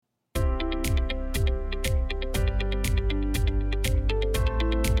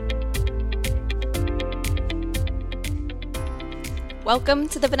Welcome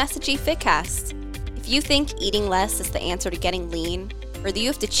to the Vanessa G Fitcast. If you think eating less is the answer to getting lean, or that you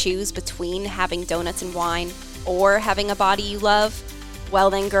have to choose between having donuts and wine or having a body you love, well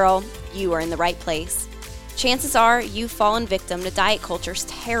then girl, you are in the right place. Chances are you've fallen victim to diet culture's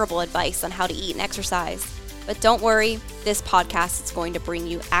terrible advice on how to eat and exercise. But don't worry, this podcast is going to bring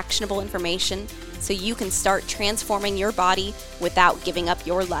you actionable information so you can start transforming your body without giving up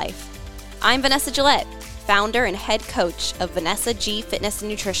your life. I'm Vanessa Gillette, founder and head coach of Vanessa G Fitness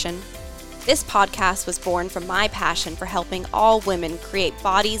and Nutrition. This podcast was born from my passion for helping all women create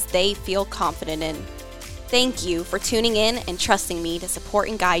bodies they feel confident in. Thank you for tuning in and trusting me to support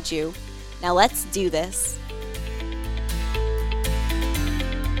and guide you. Now let's do this.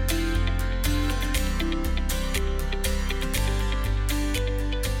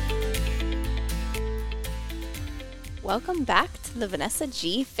 Welcome back to the Vanessa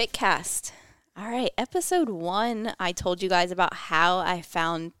G Fitcast. All right, episode 1, I told you guys about how I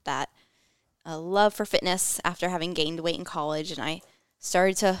found that love for fitness after having gained weight in college, and I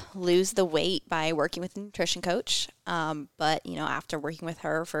started to lose the weight by working with a nutrition coach. But after working with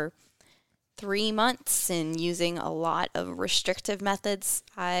her for 3 months and using a lot of restrictive methods,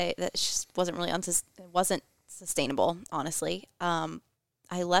 that just wasn't really it wasn't sustainable, honestly.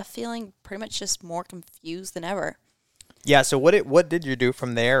 I left feeling pretty much just more confused than ever. Yeah. So what did you do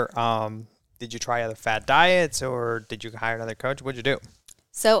from there? Did you try other fad diets, or did you hire another coach? What'd you do?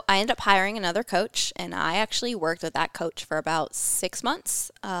 So I ended up hiring another coach, and I actually worked with that coach for about 6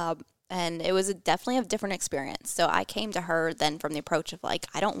 months. And it was definitely a different experience. So I came to her then from the approach of I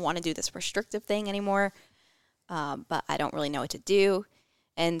don't want to do this restrictive thing anymore, but I don't really know what to do.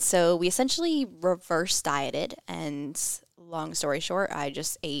 And so we essentially reverse dieted, and long story short, I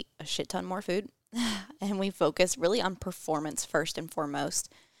just ate a shit ton more food. And we focused really on performance first and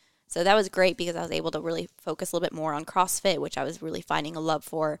foremost. So that was great because I was able to really focus a little bit more on CrossFit, which I was really finding a love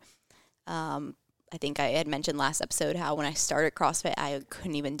for. I think I had mentioned last episode how when I started CrossFit, I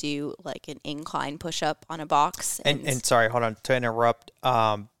couldn't even do an incline push-up on a box. And sorry, hold on to interrupt.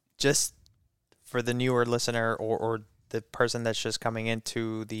 Just for the newer listener or the person that's just coming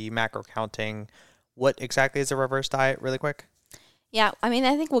into the macro counting, what exactly is a reverse diet really quick? Yeah, I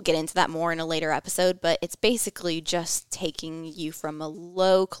think we'll get into that more in a later episode, but it's basically just taking you from a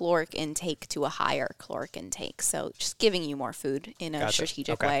low caloric intake to a higher caloric intake. So just giving you more food in a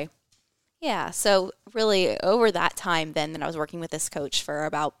strategic way. Yeah, so really over that time then that I was working with this coach for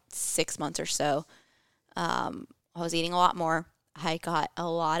about 6 months or so, I was eating a lot more. I got a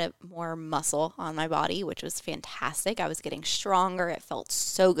lot of more muscle on my body, which was fantastic. I was getting stronger. It felt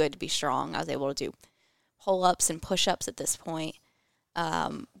so good to be strong. I was able to do pull-ups and push-ups at this point.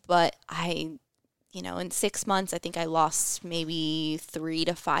 But in 6 months, I think I lost maybe 3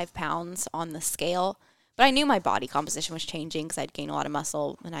 to 5 pounds on the scale, but I knew my body composition was changing because I'd gained a lot of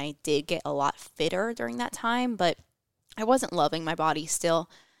muscle, and I did get a lot fitter during that time, but I wasn't loving my body still.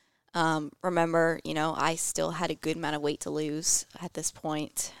 Remember, I still had a good amount of weight to lose at this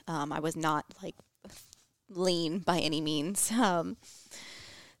point. I was not lean by any means.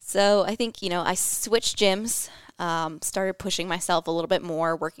 So I think, I switched gyms, started pushing myself a little bit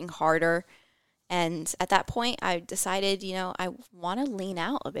more, working harder. And at that point, I decided, I want to lean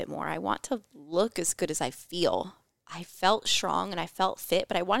out a bit more. I want to look as good as I feel. I felt strong and I felt fit,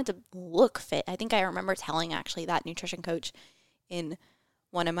 but I wanted to look fit. I think I remember telling actually that nutrition coach in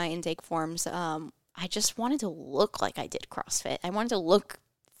one of my intake forms, I just wanted to look like I did CrossFit. I wanted to look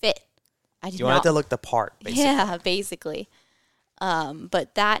fit. You wanted to look the part, basically. Yeah, basically.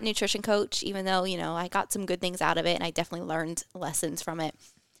 But that nutrition coach, even though, I got some good things out of it and I definitely learned lessons from it.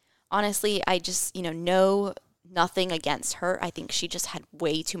 Honestly, I just, know nothing against her. I think she just had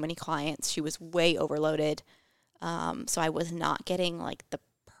way too many clients. She was way overloaded. So I was not getting the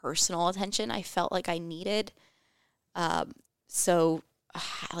personal attention I felt like I needed. So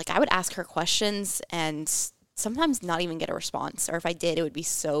I would ask her questions and sometimes not even get a response. Or if I did, it would be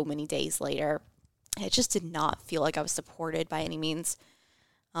so many days later. It just did not feel like I was supported by any means.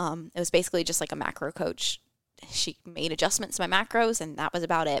 It was basically just like a macro coach. She made adjustments to my macros, and that was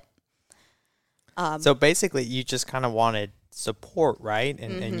about it. So basically, you just kind of wanted support, right?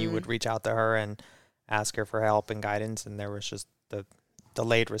 And you would reach out to her and ask her for help and guidance, and there was just the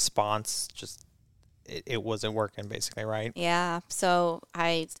delayed response. Just it wasn't working, basically, right? Yeah. So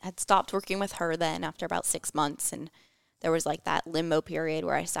I had stopped working with her then after about 6 months, and there was that limbo period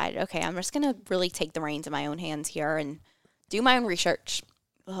where I decided, okay, I'm just going to really take the reins in my own hands here and do my own research.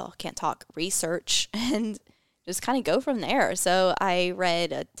 Oh, can't talk. Research. And just kind of go from there. So I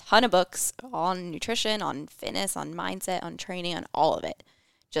read a ton of books on nutrition, on fitness, on mindset, on training, on all of it.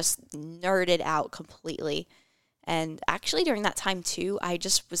 Just nerded out completely. And actually during that time too, I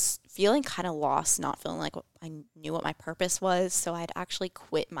just was feeling kind of lost, not feeling like I knew what my purpose was. So I'd actually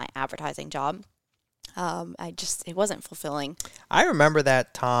quit my advertising job. It wasn't fulfilling. I remember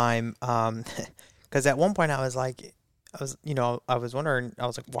that time, because at one point I was wondering, I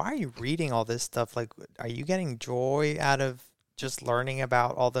was like, why are you reading all this stuff? Like, are you getting joy out of just learning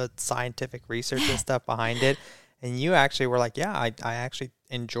about all the scientific research and stuff behind it? And you actually were like, yeah, I actually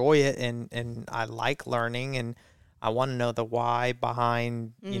enjoy it, and I like learning, and I want to know the why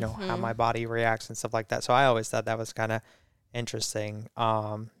behind, how my body reacts and stuff like that. So I always thought that was kind of interesting.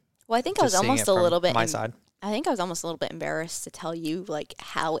 Well, I think I was almost a little bit my side. I think I was almost a little bit embarrassed to tell you like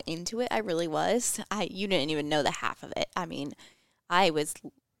how into it I really was. You didn't even know the half of it. I mean, I was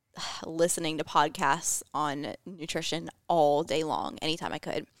listening to podcasts on nutrition all day long, anytime I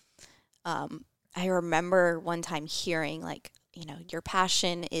could. I remember one time hearing like, your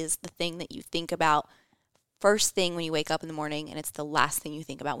passion is the thing that you think about first thing when you wake up in the morning, and it's the last thing you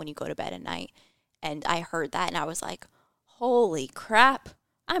think about when you go to bed at night. And I heard that, and I was like, holy crap,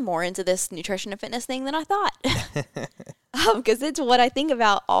 I'm more into this nutrition and fitness thing than I thought. Because it's what I think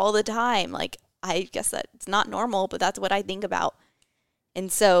about all the time. Like, I guess that it's not normal, but that's what I think about.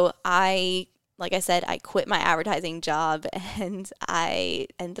 And so like I said, I quit my advertising job, and I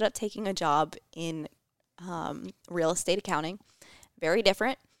ended up taking a job in real estate accounting. Very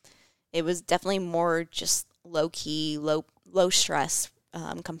different. It was definitely more just low-key, low stress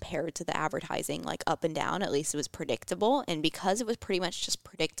compared to the advertising, like up and down. At least it was predictable. And because it was pretty much just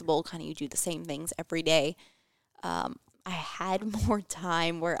predictable, kind of you do the same things every day, I had more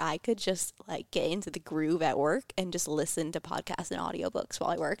time where I could just like get into the groove at work and just listen to podcasts and audiobooks while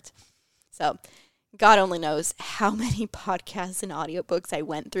I worked. So God only knows how many podcasts and audiobooks I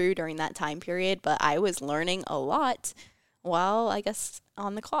went through during that time period, but I was learning a lot while, I guess,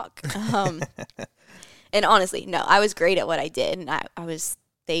 on the clock. And honestly, no, I was great at what I did, and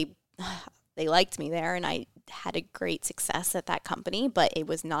they liked me there, and I had a great success at that company, but it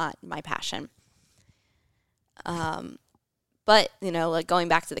was not my passion. But, like going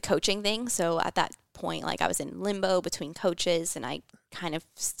back to the coaching thing, so at that point, like I was in limbo between coaches, and I kind of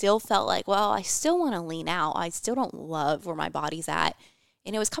still felt like, well, I still want to lean out. I still don't love where my body's at.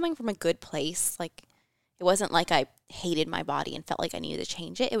 And it was coming from a good place. Like, it wasn't like I hated my body and felt like I needed to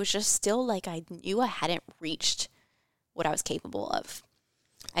change it. It was just still like I knew I hadn't reached what I was capable of.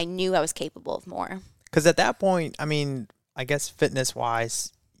 I knew I was capable of more. Because at that point, I mean, I guess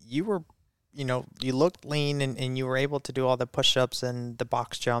fitness-wise, you were, you looked lean, and you were able to do all the push-ups and the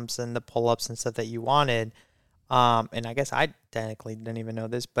box jumps and the pull-ups and stuff that you wanted. And I guess I technically didn't even know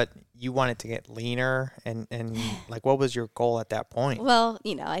this, but you wanted to get leaner, and like, what was your goal at that point? Well,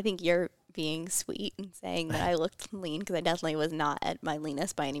 I think you're being sweet and saying that I looked lean, because I definitely was not at my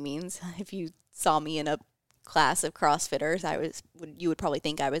leanest by any means. If you saw me in a class of CrossFitters, you would probably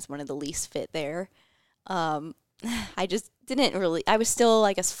think I was one of the least fit there. I just didn't really, I was still,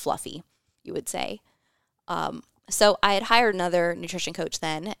 I guess, fluffy, you would say. So I had hired another nutrition coach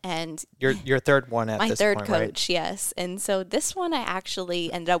then, and your third one at this point, my third coach, right? Yes. And so this one I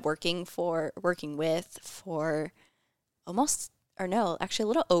actually ended up working with for actually a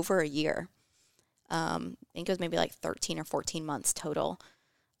little over a year. I think it was maybe like 13 or 14 months total.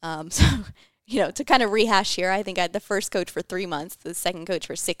 So, to kind of rehash here, I think I had the first coach for 3 months, the second coach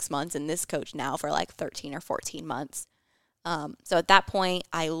for 6 months, and this coach now for like 13 or 14 months. So at that point,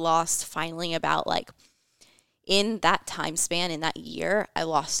 I lost finally about in that time span, in that year, I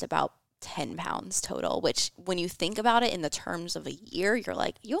lost about 10 pounds total, which when you think about it in the terms of a year, you're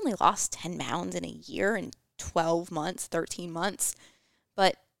like, you only lost 10 pounds in a year in 12 months, 13 months.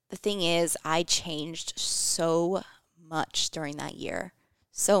 But the thing is, I changed so much during that year.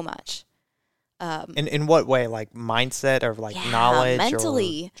 So much. In what way? Like mindset, or like knowledge,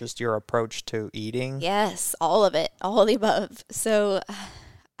 mentally, or just your approach to eating? Yes, all of it, all of the above. So,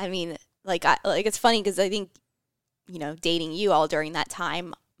 I mean, it's funny because I think, dating you all during that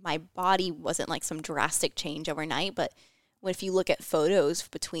time, my body wasn't like some drastic change overnight. But if you look at photos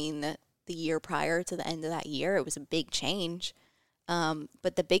between the year prior to the end of that year, it was a big change.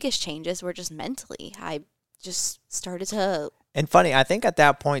 But the biggest changes were just mentally. I just started to. And funny, I think at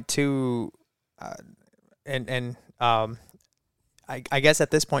that point too. I guess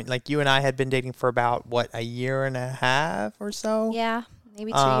at this point, like, you and I had been dating for about a year and a half or so. Yeah,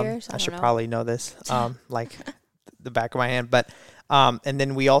 maybe 2 years. I should probably know this, like the back of my hand. But and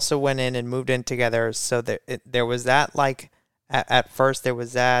then we also went in and moved in together. So there was that, like, at first there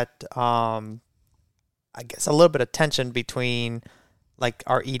was that, I guess, a little bit of tension between like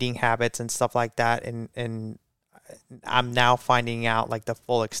our eating habits and stuff like that, and I'm now finding out like the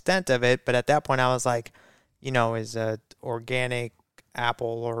full extent of it. But at that point I was like, is a organic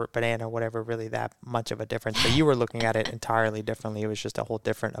apple or banana, whatever, really that much of a difference. But you were looking at it entirely differently. It was just a whole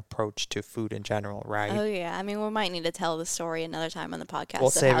different approach to food in general, right? Oh, yeah. I mean, we might need to tell the story another time on the podcast. We'll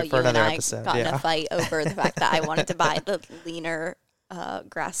save it for another episode. Got in a fight over the fact that I wanted to buy the leaner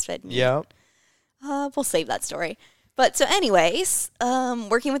grass-fed meat. Yep. We'll save that story. But so anyways,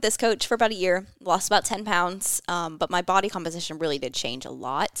 working with this coach for about a year, lost about 10 pounds, but my body composition really did change a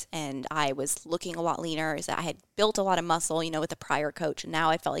lot, and I was looking a lot leaner. I had built a lot of muscle, with the prior coach, and now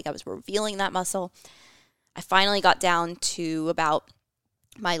I felt like I was revealing that muscle. I finally got down to about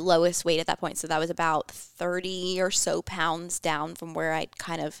my lowest weight at that point, so that was about 30 or so pounds down from where I'd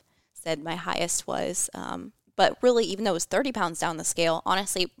kind of said my highest was. But really, even though it was 30 pounds down the scale,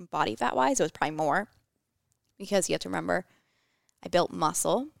 honestly, body fat-wise, it was probably more. Because you have to remember, I built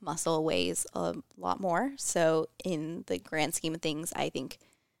muscle. Muscle weighs a lot more. So in the grand scheme of things, I think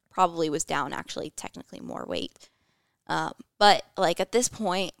probably was down actually technically more weight. But like at this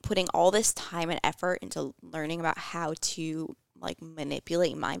point, putting all this time and effort into learning about how to like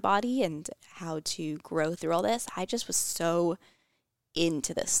manipulate my body and how to grow through all this, I just was so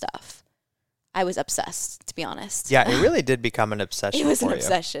into this stuff. I was obsessed, to be honest. Yeah, it really did become an obsession. It was an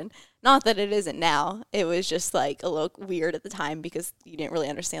obsession. Not that it isn't now. It was just like a little weird at the time because you didn't really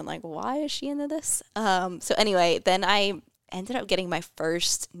understand like, why is she into this? So anyway, then I ended up getting my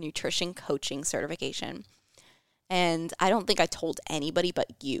first nutrition coaching certification. And I don't think I told anybody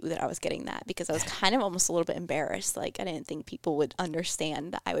but you that I was getting that because I was kind of almost a little bit embarrassed. Like I didn't think people would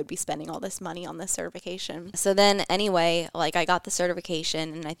understand that I would be spending all this money on this certification. So then anyway, like I got the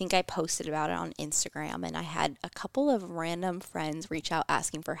certification and I think I posted about it on Instagram and I had a couple of random friends reach out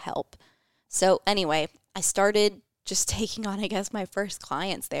asking for help. So anyway, I started just taking on, I guess, my first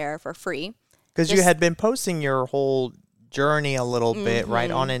clients there for free. Because you had been posting your whole journey a little bit,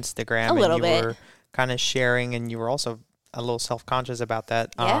 right, on Instagram. A little bit. Were kind of sharing, and you were also a little self-conscious about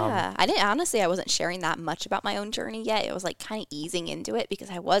that. Yeah, I wasn't sharing that much about my own journey yet. It was like kind of easing into it because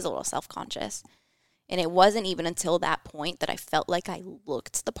I was a little self-conscious. And it wasn't even until that point that I felt like I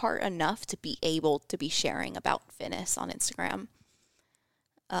looked the part enough to be able to be sharing about fitness on Instagram.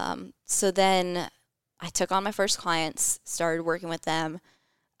 So then I took on my first clients, started working with them.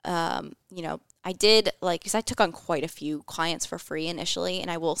 I did because I took on quite a few clients for free initially. And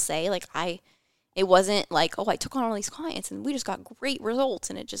I will say it wasn't like, oh, I took on all these clients and we just got great results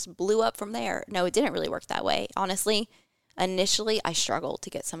and it just blew up from there. No, it didn't really work that way. Honestly, initially I struggled to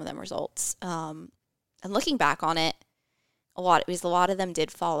get some of them results. And looking back on it, a lot of them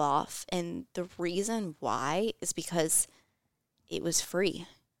did fall off. And the reason why is because it was free.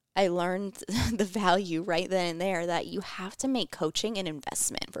 I learned the value right then and there that you have to make coaching an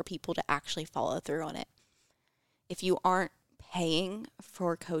investment for people to actually follow through on it. If you aren't paying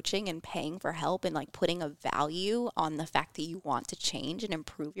for coaching and paying for help and like putting a value on the fact that you want to change and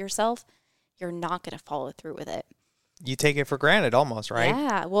improve yourself, you're not going to follow through with it. You take it for granted almost, right?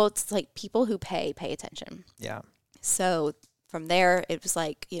 Yeah. Well, it's like people who pay attention. Yeah. So from there, it was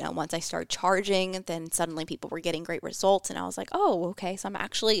like, once I started charging, then suddenly people were getting great results. And I was like, oh, okay. So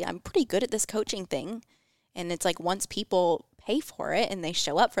I'm pretty good at this coaching thing. And it's like once people pay for it and they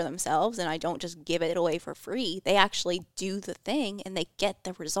show up for themselves and I don't just give it away for free, they actually do the thing and they get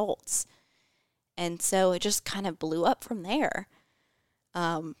the results. And so it just kind of blew up from there.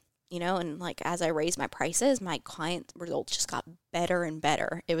 And like as I raised my prices, my client results just got better and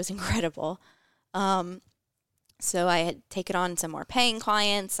better. It was incredible. So I had taken on some more paying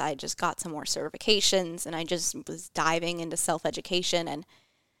clients. I just got some more certifications and I just was diving into self-education and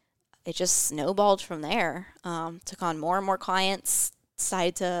it just snowballed from there. Took on more and more clients,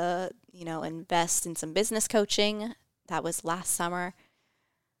 decided to, invest in some business coaching. That was last summer.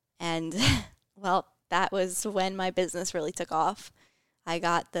 And, well, that was when my business really took off. I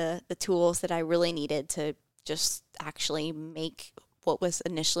got the tools that I really needed to just actually make what was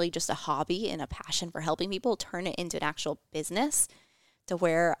initially just a hobby and a passion for helping people turn it into an actual business to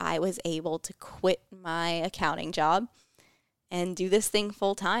where I was able to quit my accounting job and do this thing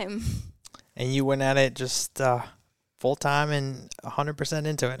full time. And you went at it just full time and 100%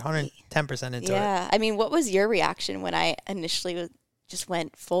 into it, 110% into it. Yeah. I mean, what was your reaction when I initially just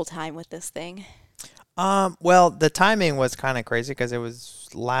went full time with this thing? Well, the timing was kind of crazy because it was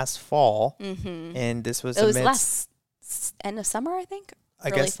last fall, and this was last end of summer, I think. So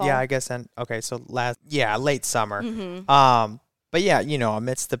late summer. But yeah,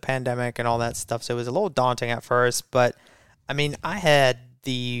 amidst the pandemic and all that stuff, so it was a little daunting at first, but I mean, I had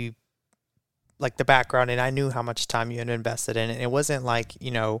the background and I knew how much time you had invested in it. It wasn't like,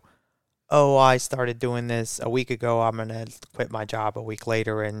 oh, I started doing this a week ago, I'm going to quit my job a week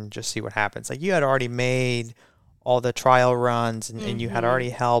later and just see what happens. Like, you had already made all the trial runs and you had already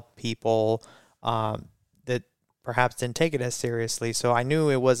helped people that perhaps didn't take it as seriously. So I knew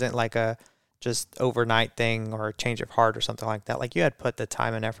it wasn't like a just overnight thing or a change of heart or something like that. Like, you had put the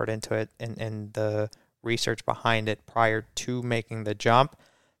time and effort into it and the research behind it prior to making the jump.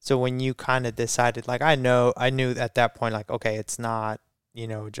 So when you kind of decided, like, I knew at that point, like, okay, it's not,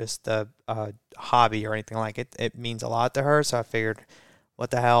 just a hobby or anything like it. It means a lot to her. So I figured,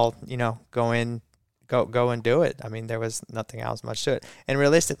 what the hell, go and do it. I mean, there was nothing else much to it. And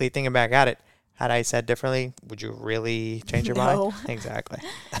realistically, thinking back at it, had I said differently, would you really change your mind? Exactly.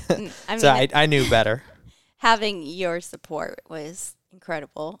 I knew better. Having your support was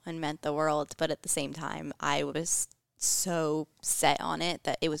incredible and meant the world. But at the same time, I was so set on it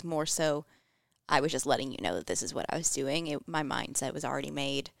that it was more so I was just letting you know that this is what I was doing. My mindset was already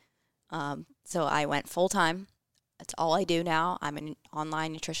made. So I went full time. That's all I do now. I'm an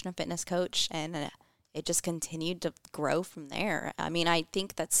online nutrition and fitness coach, and it just continued to grow from there. I mean, I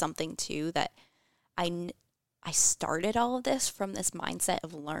think that's something too that I started all of this from this mindset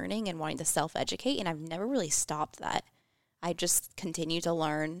of learning and wanting to self-educate, and I've never really stopped that. I just continue to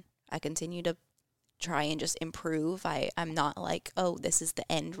learn. I continue to try and just improve. I'm not like, oh, this is the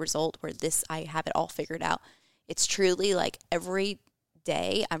end result where I have it all figured out. It's truly like every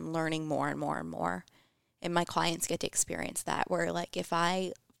day I'm learning more and more and more. And my clients get to experience that, where like if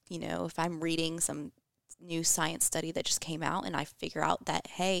I'm reading some new science study that just came out and I figure out that,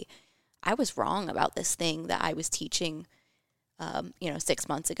 hey, I was wrong about this thing that I was teaching 6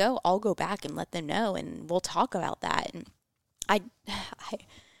 months ago, I'll go back and let them know and we'll talk about that. And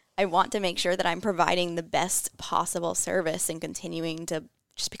I want to make sure that I'm providing the best possible service and continuing to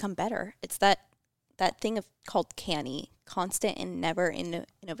just become better. It's that thing called CANI, constant and never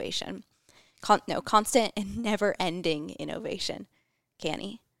innovation. Constant and never ending innovation.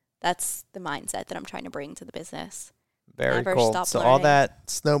 CANI. That's the mindset that I'm trying to bring to the business. Very never cool. Stop so learning. All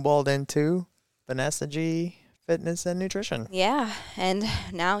that snowballed into Vanessa G Fitness and Nutrition. Yeah, and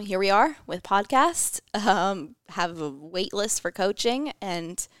now here we are with podcast. Have a wait list for coaching,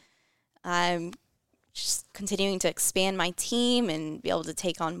 and I'm just continuing to expand my team and be able to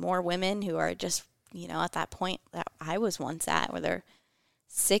take on more women who are just, at that point that I was once at, where they're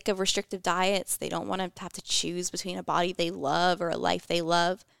sick of restrictive diets. They don't want to have to choose between a body they love or a life they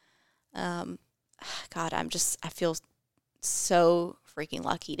love. God, I feel so freaking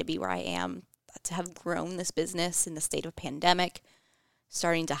lucky to be where I am, to have grown this business in the state of pandemic,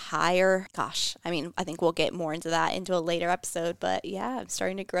 starting to hire. Gosh, I mean, I think we'll get more into that into a later episode, but yeah, I'm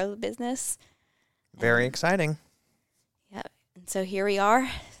starting to grow the business. Very exciting. Yeah. And so here we are.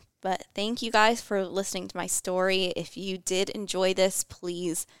 But thank you guys for listening to my story. If you did enjoy this,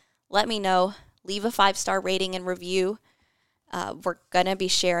 please let me know. Leave a 5-star rating and review. We're going to be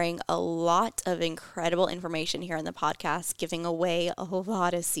sharing a lot of incredible information here on the podcast, giving away a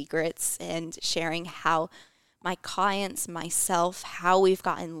lot of secrets and sharing how my clients, myself, how we've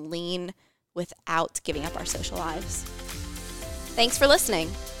gotten lean without giving up our social lives. Thanks for listening.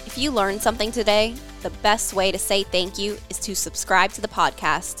 If you learned something today, the best way to say thank you is to subscribe to the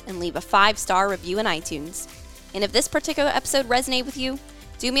podcast and leave a 5-star review in iTunes. And if this particular episode resonated with you,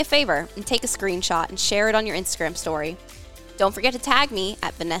 do me a favor and take a screenshot and share it on your Instagram story. Don't forget to tag me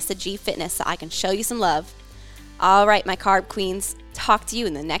at Vanessa G Fitness so I can show you some love. All right, my carb queens, talk to you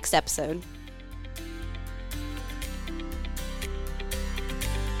in the next episode.